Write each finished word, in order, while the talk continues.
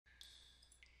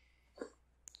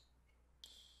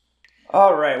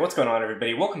Alright, what's going on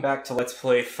everybody? Welcome back to Let's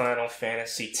Play Final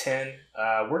Fantasy X.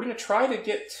 We're going to try to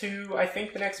get to, I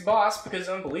think, the next boss, because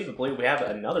unbelievably we have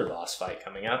another boss fight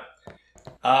coming up.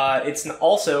 It's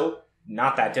also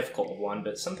not that difficult of one,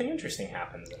 but something interesting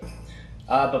happens in it.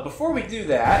 But before we do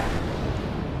that,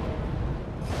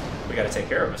 we got to take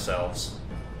care of ourselves.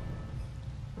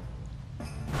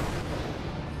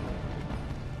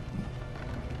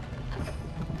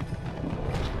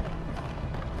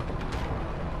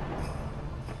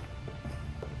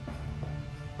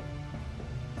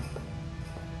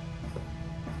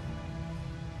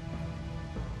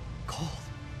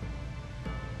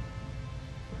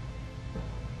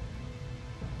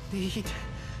 Need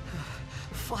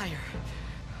fire.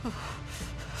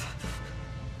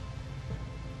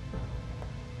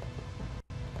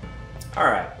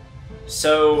 Alright,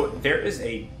 so there is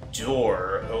a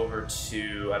door over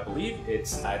to, I believe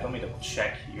it's, let me double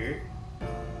check here.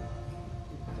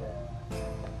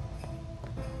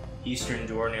 Eastern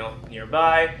door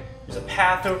nearby. There's a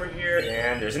path over here,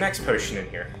 and there's an X potion in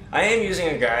here. I am using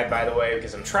a guide, by the way,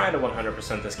 because I'm trying to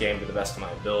 100% this game to the best of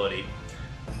my ability.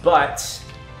 But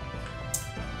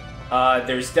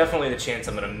there's definitely the chance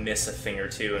I'm going to miss a thing or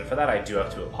two, and for that I do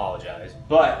have to apologize.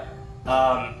 But,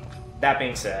 that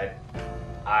being said,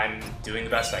 I'm doing the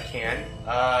best I can.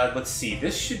 Let's see,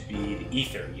 this should be the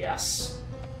Ether, yes.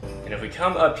 And if we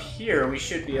come up here, we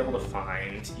should be able to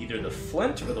find either the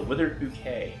Flint or the Withered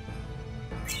Bouquet.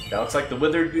 That looks like the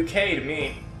Withered Bouquet to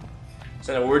me.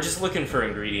 So now we're just looking for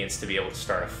ingredients to be able to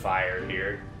start a fire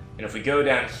here. And if we go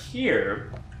down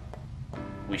here,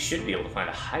 we should be able to find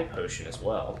a high potion as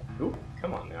well. Ooh,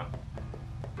 come on now.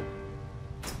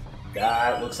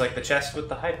 That looks like the chest with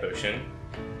the high potion.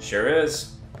 Sure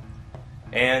is.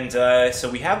 And so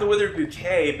we have the Withered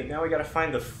Bouquet, but now we gotta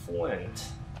find the Flint.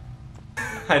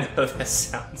 I know that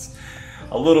sounds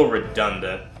a little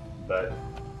redundant, but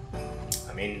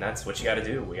I mean, that's what you gotta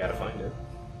do. We gotta find it.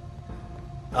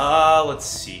 Let's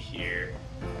see here.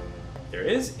 There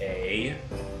is a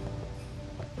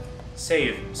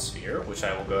save sphere, which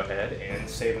I will go ahead and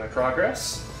save my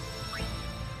progress.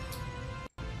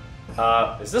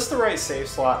 Is this the right save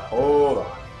slot? Hold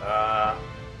on.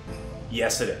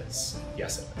 Yes it is.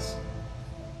 Yes it is.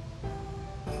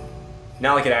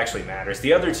 Not like it actually matters.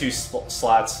 The other two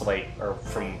slots, like, are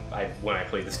from when I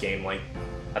played this game, like,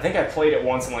 I think I played it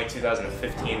once in, like,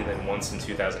 2015 and then once in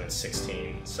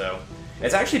 2016, so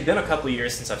it's actually been a couple of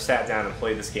years since I've sat down and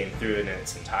played this game through in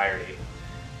its entirety.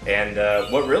 And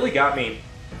what really got me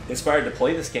inspired to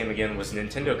play this game again was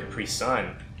Nintendo Capri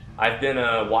Sun. I've been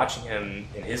watching him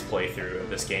in his playthrough of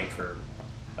this game for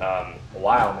a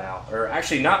while now. Or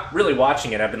actually, not really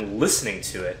watching it, I've been listening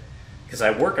to it. Because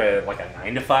I work like a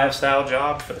 9-to-5 style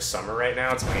job for the summer right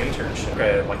now, it's my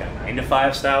internship. Like a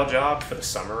 9-to-5 style job for the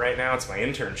summer right now, it's my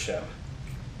internship.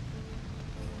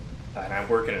 And I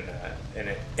work in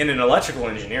an electrical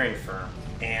engineering firm.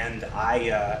 And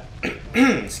I,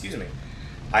 excuse me,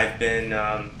 I've been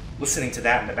listening to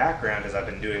that in the background as I've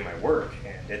been doing my work,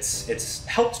 and it's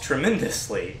helped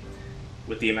tremendously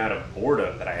with the amount of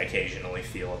boredom that I occasionally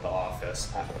feel at the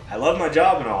office. I love my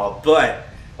job and all, but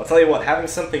I'll tell you what, having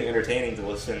something entertaining to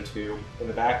listen to in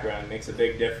the background makes a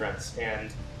big difference,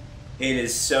 and it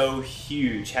is so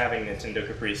huge having Nintendo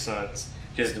Capri Sun's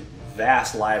just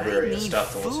vast library of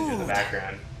stuff to listen to in the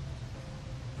background.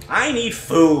 I need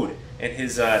food! And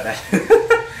his,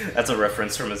 that's a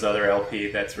reference from his other LP,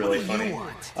 that's really funny.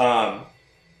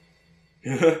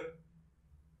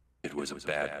 It was a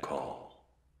bad call.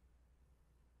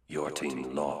 Your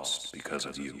team lost because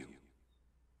of you.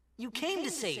 You came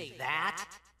to say that?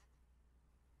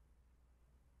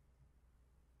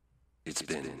 It's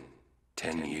been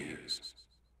 10 years.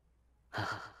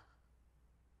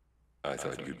 I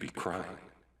thought you'd be crying.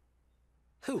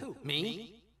 Who,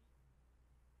 me?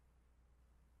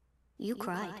 You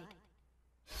cried.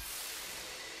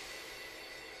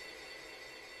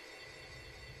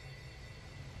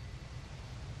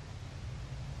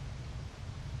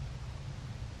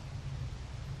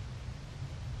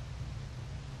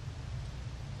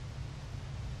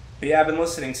 But yeah, I've been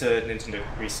listening to Nintendo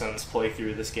Capri Sun's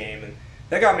playthrough of this game, and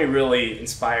that got me really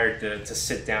inspired to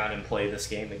sit down and play this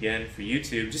game again for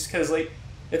YouTube, just because, like,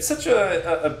 it's such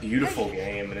a beautiful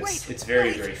game, and it's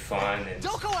very, very fun, and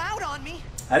Don't go out on me.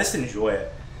 I just enjoy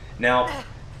it. Now,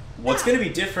 what's going to be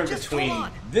different between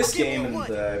this game and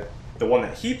the one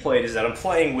that he played is that I'm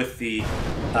playing with the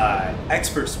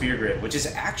Expert Spear Grid, which is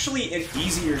actually an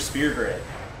easier spear grid.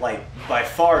 Like, by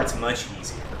far, it's much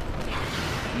easier.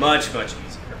 Much, much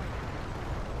easier.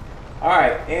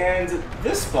 Alright, and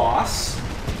this boss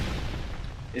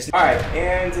is... Alright,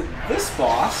 and this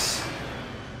boss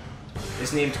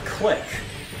is named Click.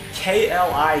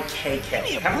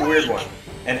 K-L-I-K-K. Kind of a weird one.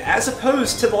 And as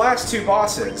opposed to the last two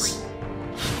bosses,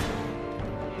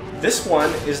 this one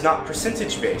is not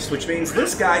percentage based, which means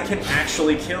this guy can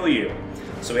actually kill you.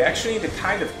 So we actually need to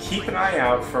kind of keep an eye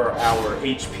out for our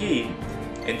HP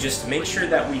and just make sure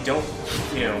that we don't,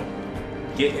 you know,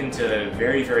 get into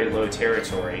very, very low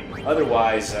territory.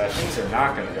 Otherwise, things are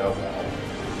not going to go well.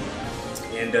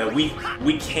 And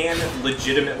we can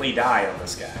legitimately die on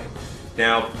this guy.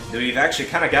 Now, we've actually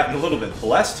kind of gotten a little bit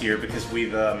blessed here because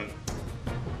we've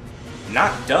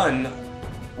not done...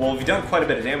 Well, we've done quite a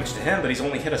bit of damage to him, but he's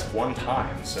only hit us one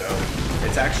time, so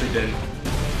it's actually been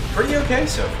pretty okay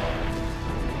so far.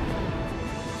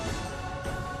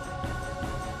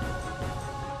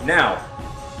 Now,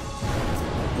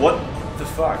 what the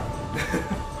fuck?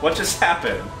 What just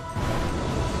happened?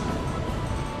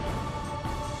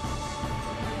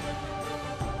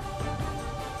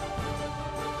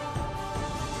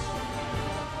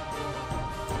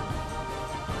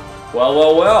 Well,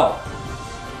 well, well.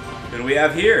 Who do we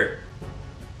have here?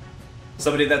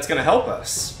 Somebody that's gonna help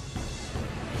us.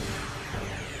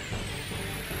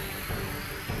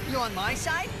 You on my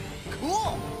side?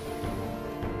 Cool.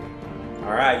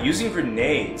 Alright, using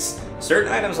grenades.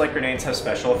 Certain items like grenades have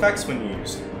special effects when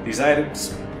used. These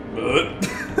items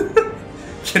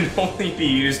can only be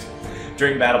used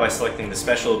during battle by selecting the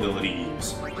special ability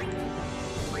used.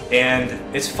 And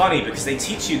it's funny because they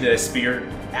teach you this, but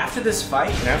after this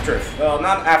fight, and after, well,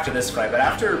 not after this fight, but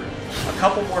after a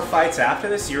couple more fights after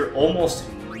this, you're almost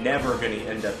never going to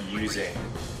end up using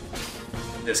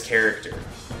this character.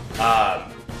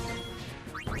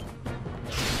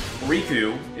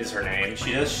 Riku is her name.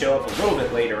 She does show up a little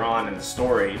bit later on in the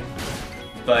story,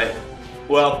 but,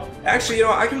 well, actually, you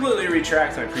know, I completely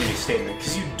retract my previous statement,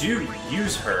 because you do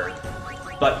use her,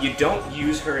 but you don't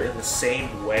use her in the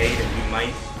same way that you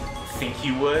might think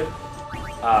you would.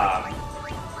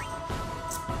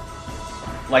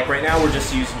 Like right now we're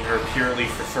just using her purely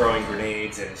for throwing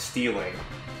grenades and stealing,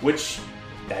 which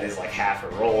that is like half her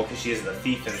role because she is the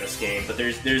thief in this game, but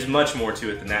there's much more to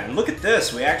it than that. And look at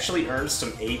this, we actually earned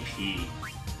some AP.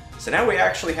 So now we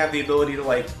actually have the ability to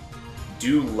like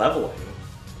do leveling.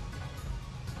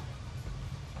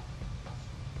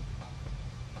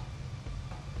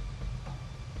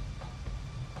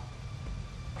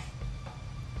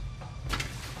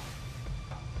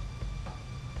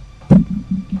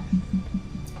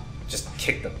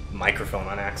 Kicked the microphone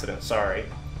on accident, sorry.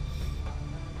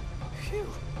 Phew.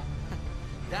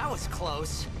 That was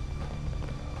close.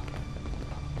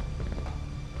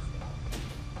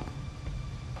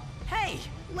 Hey,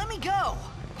 let me go!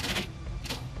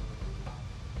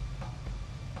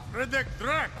 Redek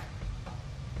Drak!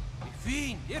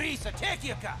 Fin, Irisa,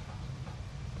 Tekiaka!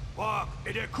 Wag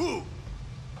Edeku!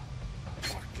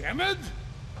 Kemed?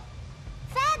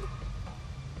 Fed!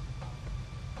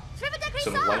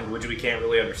 Some language we can't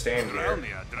really understand here.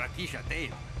 Realmia, Dratisha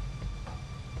Dane.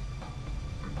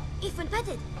 Ifan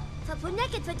Petted!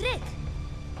 Fapuneket Fedrik!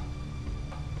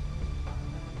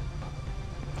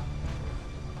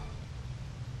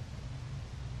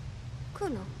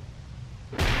 Kuno.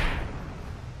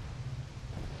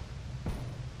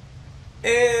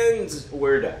 And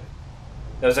we're done.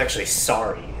 That was actually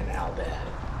sorry in Al Bhed.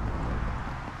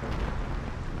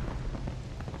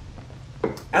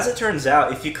 As it turns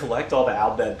out, if you collect all the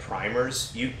Al Bhed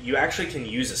primers, you actually can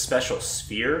use a special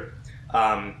sphere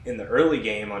in the early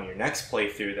game on your next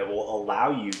playthrough that will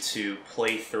allow you to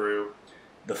play through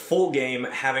the full game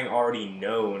having already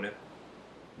known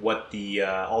what the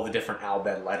all the different Al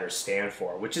Bhed letters stand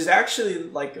for, which is actually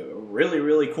like a really,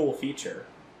 really cool feature.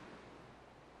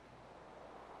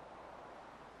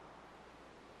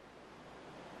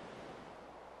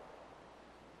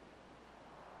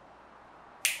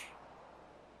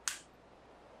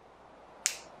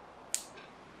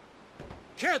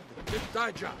 Kid,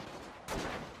 Daija!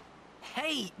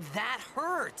 Hey, that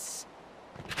hurts!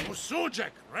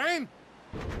 Musujek, right?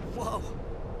 Whoa.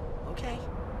 Okay.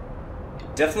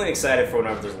 Definitely excited for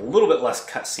whenever there's a little bit less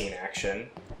cutscene action,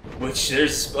 which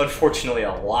there's unfortunately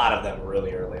a lot of them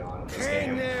really early on in this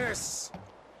game. Penis!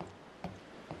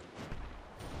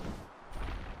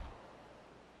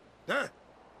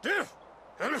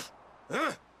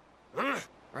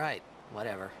 Right,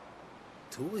 whatever.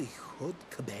 Tui Hood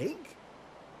Kabeg?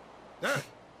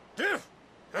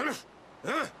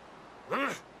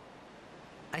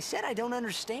 I said I don't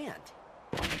understand.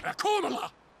 Akomala!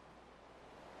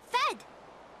 Fed!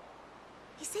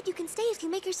 He said you can stay if you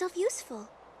make yourself useful.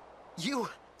 You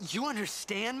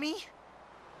understand me?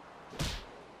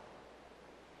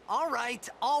 All right,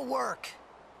 I'll work.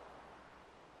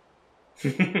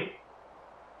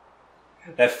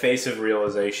 That face of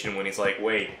realization when he's like,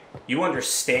 wait, you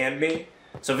understand me?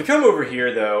 So if we come over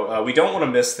here, though, we don't want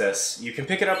to miss this. You can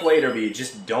pick it up later, but you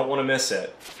just don't want to miss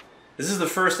it. This is the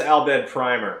first Al Bhed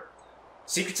primer.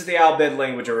 Secrets of the Al Bhed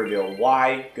language are revealed.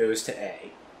 Y goes to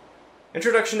A.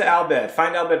 Introduction to Al Bhed.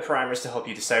 Find Al Bhed primers to help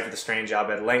you decipher the strange Al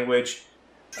Bhed language.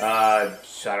 I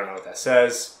don't know what that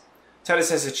says.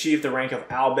 Titus has achieved the rank of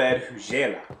Al Bhed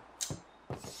Hugela.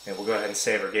 And we'll go ahead and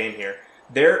save our game here.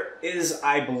 There is,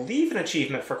 I believe, an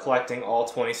achievement for collecting all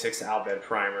 26 Al Bhed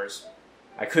primers.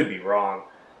 I could be wrong.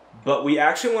 But we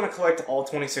actually want to collect all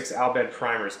 26 Al Bhed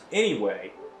primers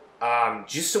anyway,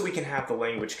 just so we can have the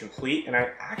language complete. And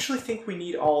I actually think we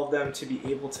need all of them to be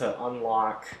able to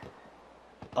unlock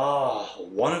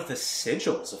one of the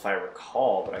sigils, if I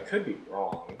recall, but I could be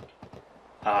wrong.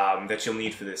 That you'll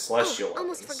need for the Celestial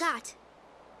almost weapons. forgot.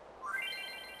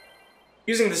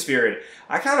 Using the Spirit.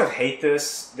 I kind of hate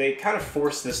this. They kind of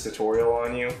force this tutorial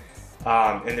on you.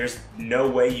 And there's no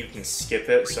way you can skip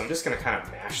it, so I'm just going to kind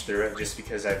of mash through it just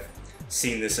because I've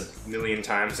seen this a million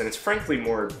times, and it's frankly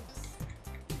more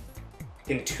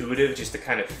intuitive just to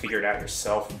kind of figure it out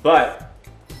yourself. But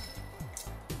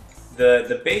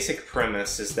the basic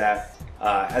premise is that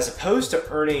as opposed to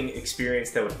earning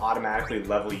experience that would automatically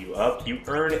level you up, you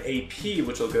earn AP,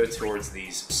 which will go towards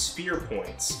these sphere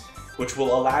points, which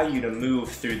will allow you to move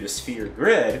through the sphere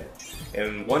grid.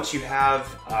 And once you have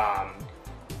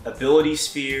ability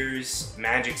spheres,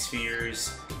 magic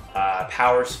spheres,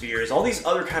 power spheres, all these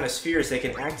other kind of spheres, they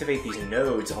can activate these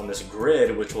nodes on this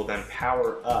grid, which will then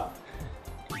power up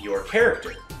your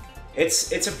character.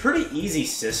 It's a pretty easy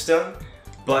system,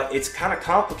 but it's kind of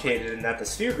complicated in that the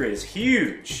sphere grid is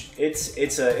huge.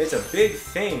 It's a big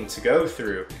thing to go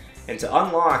through, and to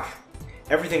unlock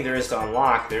everything there is to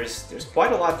unlock, there's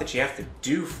quite a lot that you have to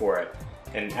do for it.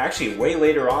 And actually, way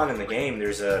later on in the game,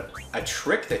 there's a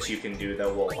trick that you can do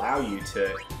that will allow you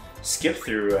to skip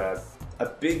through a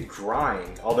big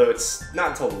grind. Although it's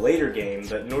not until later game,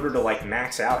 but in order to like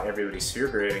max out everybody's sphere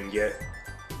grid and get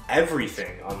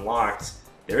everything unlocked,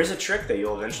 there is a trick that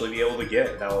you'll eventually be able to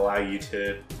get that will allow you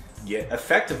to get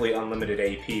effectively unlimited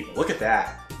AP. But look at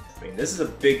that. I mean, this is a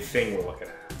big thing we're looking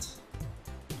at.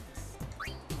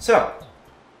 So,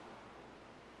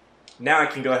 now I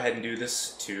can go ahead and do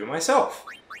this to myself.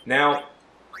 Now,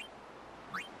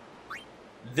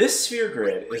 this sphere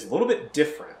grid is a little bit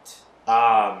different.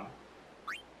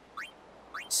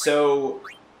 So,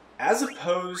 as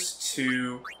opposed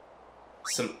to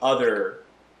some other,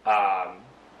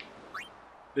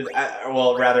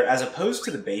 well, rather, as opposed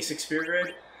to the basic sphere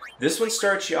grid, this one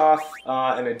starts you off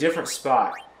in a different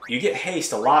spot. You get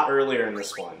haste a lot earlier in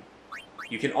this one.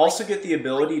 You can also get the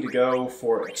ability to go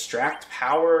for extract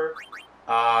power.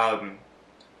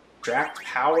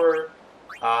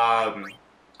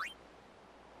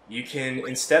 You can,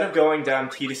 instead of going down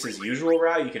Tidus's usual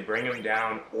route, you can bring him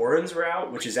down Auron's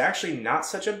route, which is actually not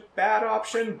such a bad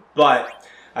option, but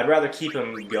I'd rather keep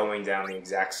him going down the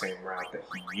exact same route that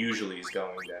he usually is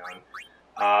going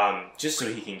down, just so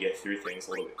he can get through things a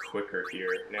little bit quicker here.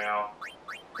 Now,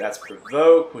 that's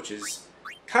Provoke, which is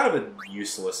kind of a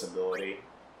useless ability.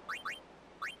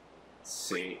 Let's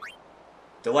see.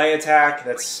 Delay attack,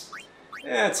 it's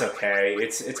okay.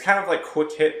 It's kind of like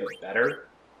quick hit, but better.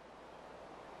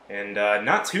 And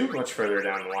not too much further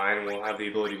down the line, we'll have the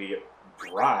ability to get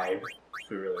Bribe, if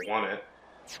we really want it.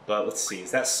 But let's see,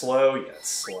 is that slow? Yeah, it's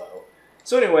slow.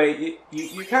 So anyway,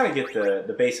 you kind of get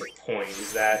the basic point,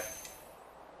 is that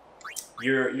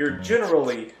you're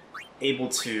generally able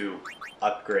to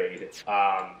upgrade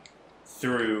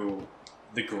through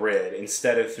the grid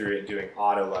instead of through it doing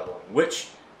auto leveling, which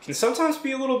can sometimes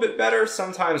be a little bit better,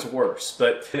 sometimes worse,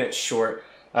 but it's short,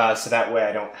 so that way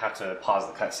I don't have to pause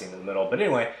the cutscene in the middle. But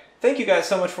anyway, thank you guys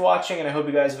so much for watching, and I hope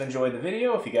you guys have enjoyed the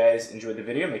video. If you guys enjoyed the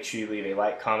video, make sure you leave a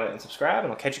like, comment, and subscribe,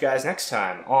 and I'll catch you guys next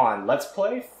time on Let's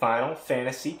Play Final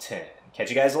Fantasy X. Catch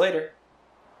you guys later.